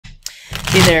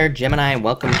Hey there, Gemini.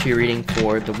 Welcome to your reading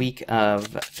for the week of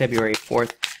February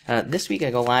 4th. This week I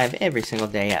go live every single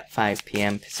day at 5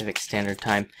 p.m. Pacific Standard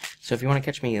Time. So if you want to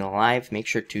catch me live, make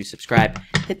sure to subscribe,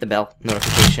 hit the bell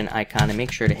notification icon, and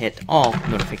make sure to hit all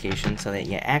notifications so that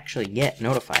you actually get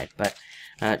notified. But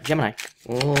Gemini,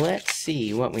 let's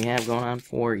see what we have going on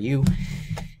for you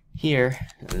here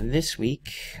this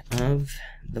week of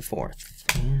the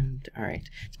 4th. And alright,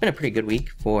 it's been a pretty good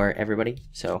week for everybody,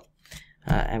 so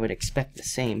I would expect the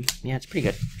same. Yeah, it's pretty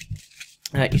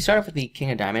good. You start off with the King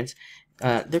of Diamonds.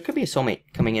 There could be a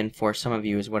soulmate coming in for some of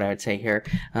you is what I would say here.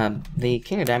 The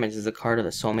King of Diamonds is the card of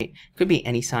the soulmate. Could be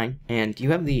any sign. And you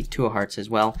have the Two of Hearts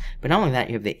as well. But not only that,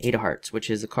 you have the Eight of Hearts,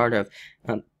 which is the card of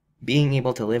being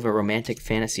able to live a romantic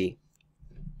fantasy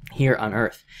here on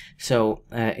Earth. So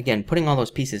again, putting all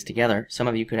those pieces together, some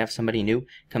of you could have somebody new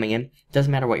coming in.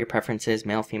 Doesn't matter what your preference is,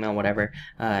 male, female, whatever.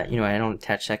 You know, I don't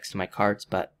attach sex to my cards,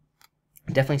 but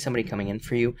definitely somebody coming in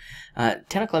for you.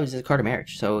 Ten of Clubs is a card of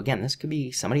marriage. So again, this could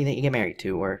be somebody that you get married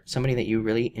to or somebody that you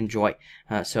really enjoy.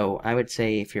 So I would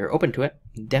say if you're open to it,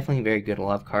 definitely very good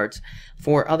love cards.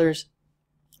 For others,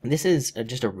 this is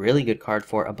just a really good card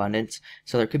for abundance.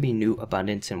 So there could be new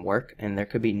abundance in work, and there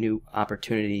could be new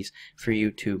opportunities for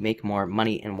you to make more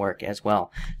money in work as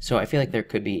well. So I feel like there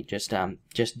could be just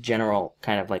general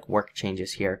kind of like work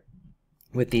changes here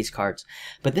with these cards.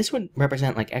 But this would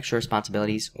represent like extra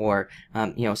responsibilities or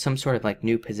you know, some sort of like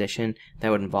new position that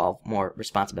would involve more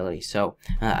responsibility. So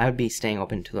I would be staying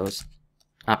open to those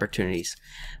opportunities.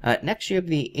 Next you have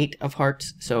the Eight of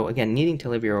Hearts. So again, needing to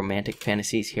live your romantic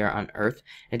fantasies here on Earth.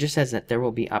 It just says that there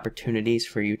will be opportunities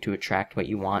for you to attract what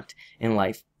you want in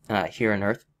life here on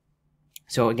Earth.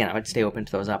 So again, I would stay open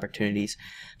to those opportunities.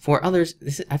 For others,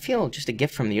 this is, I feel, just a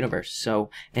gift from the universe. So,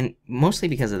 and mostly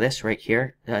because of this right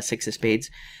here, Six of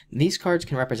Spades, these cards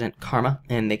can represent karma,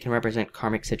 and they can represent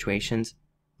karmic situations,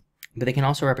 but they can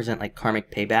also represent like karmic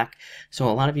payback. So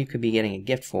a lot of you could be getting a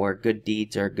gift for good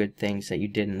deeds or good things that you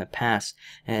did in the past,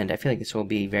 and I feel like this will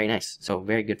be very nice. So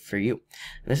very good for you.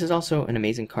 This is also an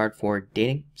amazing card for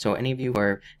dating. So any of you who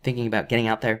are thinking about getting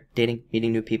out there, dating,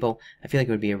 meeting new people, I feel like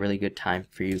it would be a really good time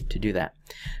for you to do that.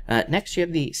 Next you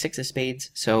have the Six of Spades.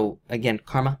 So again,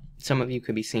 karma. Some of you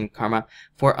could be seeing karma.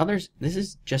 For others, this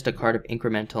is just a card of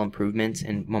incremental improvements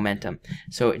and momentum.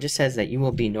 So it just says that you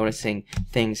will be noticing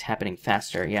things happening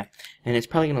faster, yeah. And it's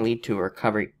probably going to lead to a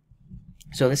recovery.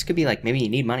 So this could be like maybe you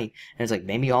need money, and it's like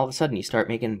maybe all of a sudden you start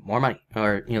making more money,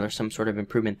 or you know, there's some sort of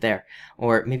improvement there.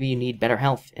 Or maybe you need better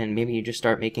health, and maybe you just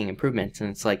start making improvements, and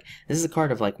it's like this is a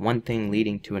card of like one thing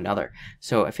leading to another.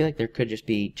 So I feel like there could just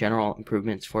be general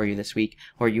improvements for you this week,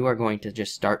 or you are going to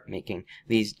just start making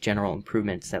these general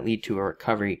improvements that lead to a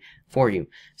recovery for you.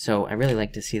 So I really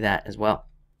like to see that as well.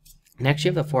 Next, you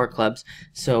have the Four of Clubs.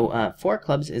 So Four of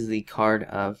Clubs is the card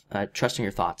of trusting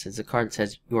your thoughts. It's a card that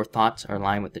says your thoughts are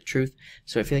aligned with the truth.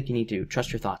 So I feel like you need to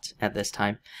trust your thoughts at this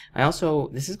time.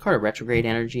 This is a card of retrograde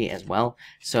energy as well.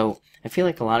 So I feel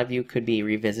like a lot of you could be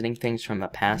revisiting things from the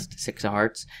past. Six of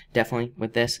Hearts, definitely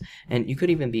with this. And you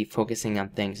could even be focusing on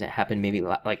things that happened maybe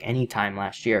like any time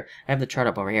last year. I have the chart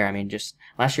up over here. I mean, just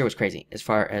last year was crazy as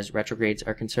far as retrogrades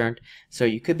are concerned. So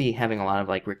you could be having a lot of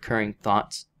like recurring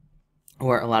thoughts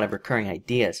or a lot of recurring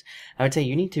ideas. I would say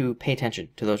you need to pay attention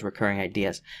to those recurring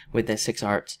ideas with the Six of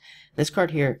Hearts. This card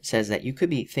here says that you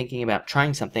could be thinking about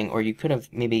trying something, or you could have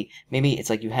maybe it's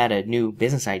like you had a new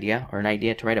business idea, or an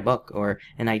idea to write a book, or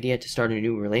an idea to start a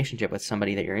new relationship with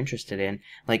somebody that you're interested in,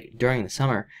 like during the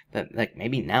summer, but like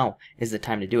maybe now is the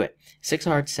time to do it. Six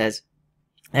of Hearts says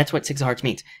that's what Six of Hearts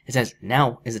means. It says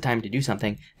now is the time to do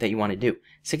something that you want to do.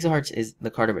 Six of Hearts is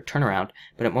the card of a turnaround,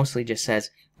 but it mostly just says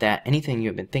that anything you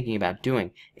have been thinking about doing,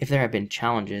 if there have been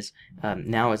challenges,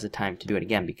 now is the time to do it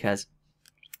again, because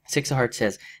Six of Hearts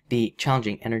says the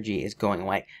challenging energy is going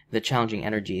away. The challenging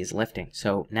energy is lifting.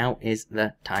 So now is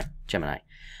the time, Gemini.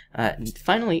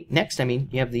 Finally, next,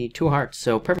 you have the Two of Hearts.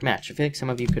 So perfect match. I feel like some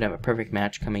of you could have a perfect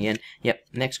match coming in. Yep,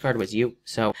 next card was you.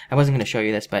 So I wasn't going to show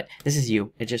you this, but this is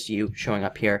you. It's just you showing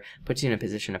up here. Puts you in a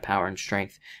position of power and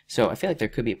strength. So I feel like there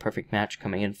could be a perfect match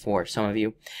coming in for some of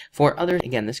you. For others,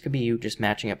 again, this could be you just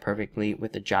matching up perfectly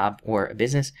with a job or a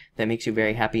business that makes you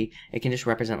very happy. It can just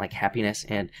represent like happiness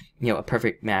and, you know, a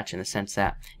perfect match in the sense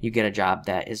that you get a job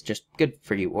that is just good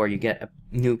for you, or you get a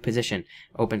new position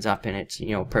opens up and it's,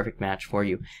 you know, a perfect match for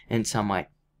you in some way.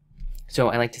 So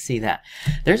I like to see that.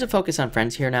 There's a focus on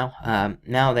friends here now,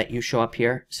 now that you show up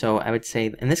here. So I would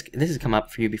say, and this has come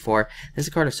up for you before, this is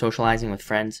a card of socializing with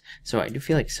friends. So I do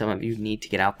feel like some of you need to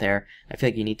get out there. I feel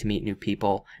like you need to meet new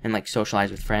people and like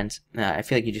socialize with friends. I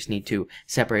feel like you just need to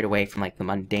separate away from like the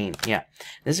mundane. Yeah,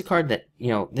 this is a card that, you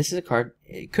know, this is a card,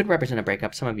 it could represent a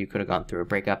breakup. Some of you could have gone through a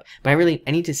breakup, but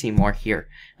I need to see more here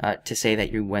to say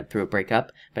that you went through a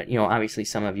breakup. But, you know, obviously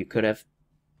some of you could have.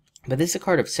 But this is a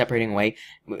card of separating away,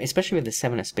 especially with the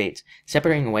Seven of Spades,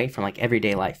 separating away from like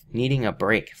everyday life, needing a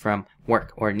break from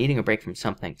work or needing a break from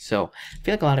something. So I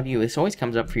feel like a lot of you, this always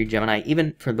comes up for you, Gemini.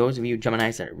 Even for those of you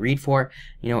Geminis that I read for,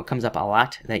 you know, it comes up a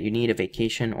lot that you need a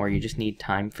vacation or you just need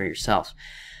time for yourself.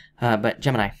 But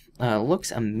Gemini, looks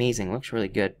amazing, looks really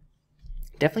good.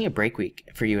 Definitely a break week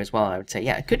for you as well, I would say.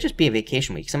 Yeah, it could just be a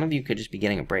vacation week. Some of you could just be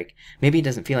getting a break. Maybe it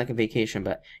doesn't feel like a vacation,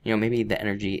 but, you know, maybe the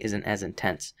energy isn't as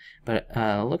intense. But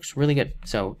it looks really good.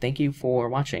 So thank you for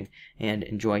watching, and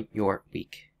enjoy your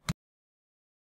week.